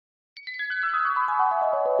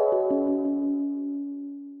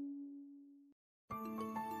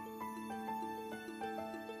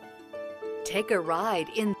Take a ride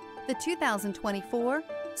in the 2024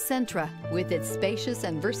 Sentra. With its spacious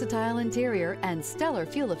and versatile interior and stellar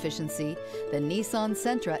fuel efficiency, the Nissan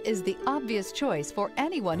Sentra is the obvious choice for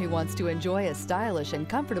anyone who wants to enjoy a stylish and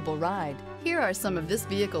comfortable ride. Here are some of this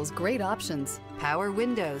vehicle's great options: power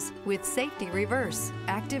windows with safety reverse,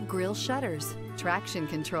 active grille shutters, traction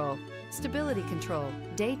control, stability control,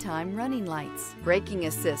 daytime running lights, braking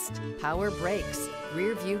assist, power brakes,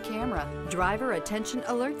 rear view camera, driver attention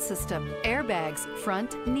alert system, airbags,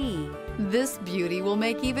 front knee. This beauty will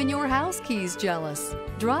make even your house keys jealous.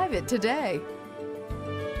 Drive it today.